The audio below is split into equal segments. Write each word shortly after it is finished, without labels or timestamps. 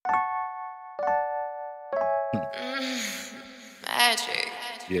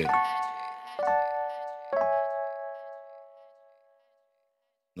Yeah.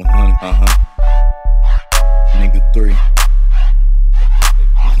 100, Nigga 3.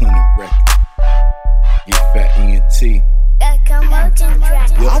 100 record. Get fat ENT.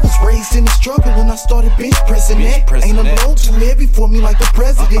 I was raised in the struggle when I started bench pressing that. Ain't a load too heavy for me like the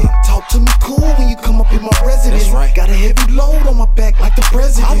president. Talk to me cool when you come up in my residence. Right. Got a heavy load on my back like the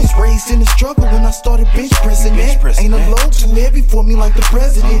president. I was raised in the struggle when I started bench pressing that. Ain't a load too heavy for me like the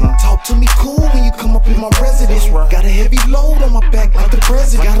president. Talk to me cool when you come up in my residence. Got a heavy load on my back like the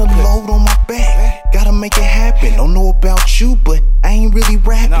president. Got a load on my back, gotta make it happen. Don't know about you, but I ain't really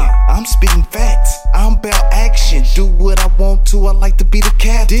rapping. I'm spitting facts, I'm about action. Do what I want to, I like to be the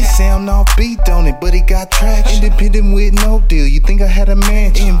captain. This sound off beat, don't it? But it got traction. Independent with no deal, you think I had a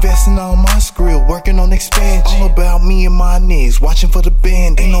mansion. Investing on my skrill, working on expansion. All about me and my niggas, watching for the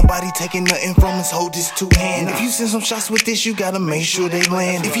band. Ain't nobody taking nothing from us, hold this two-handed. If you send some shots with this, you gotta make sure they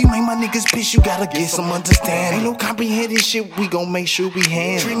land. If you make my niggas piss, you gotta get some understanding. Ain't no comprehending shit, we gon' make sure we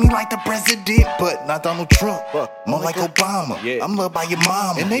handle. Treat me like the president, but not Donald Trump. More like Obama, I'm loved by your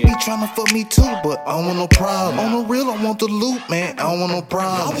mama. And they be tryna fuck me too, but I don't want no problem. On the real, I want the loot, man, I don't want no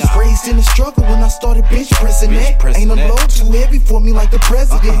problem. I was raised in the struggle when I started bench pressing that. Ain't a load too heavy for me like the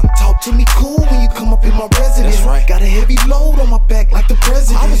president. Talk to me cool when you come up in my residence. Got a heavy load on my back like the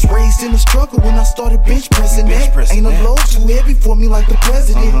president. I was raised in the struggle when I started bench pressing that. Ain't a load too heavy for me like the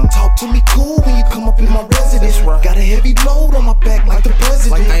president. Talk to me cool when you come up in my residence. Got a heavy load on my back like the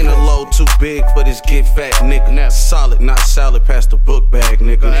president. Ain't a load too big for this get fat nigga. Solid, not salad, past the book bag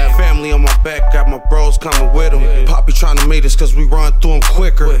nigga. Family on my back, got my bros coming with them. Poppy tryna meet us cause we run through them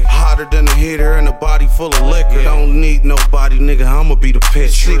quicker. Hotter than a heater and a body full of liquor. Don't need nobody, nigga, I'ma be the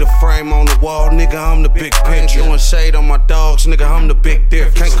pitch. See the frame on the wall, nigga, I'm the big picture. Doing shade on my dogs, nigga, I'm the big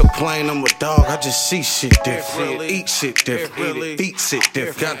diff. Can't complain, I'm a dog, I just see shit different. Eat shit different, eat shit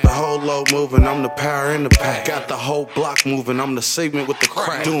different. Got the whole load moving, I'm the power in the pack. Got the whole block moving, I'm the cement with the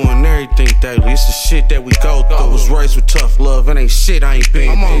crack. Doing everything daily, it's the shit that we go through. I was raised with tough love, it ain't shit I ain't been.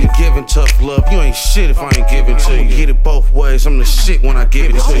 I'm only giving tough love, you ain't shit if I ain't giving to you. Get it both ways, I'm the shit when I give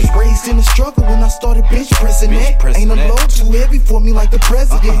it to you. I was raised in the struggle when I started bench pressing that. Ain't a load too heavy for me like the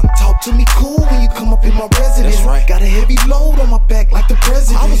president. Talk to me cool when you come up in my residence. Got a heavy load on my back like the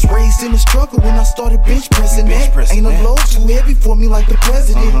president. I was raised in the struggle when I started bench pressing that. Ain't a load too heavy for me like the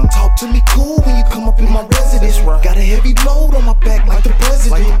president. Talk to me cool when you come up in my residence. Got a heavy load on my back like the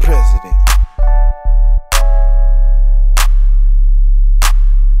president.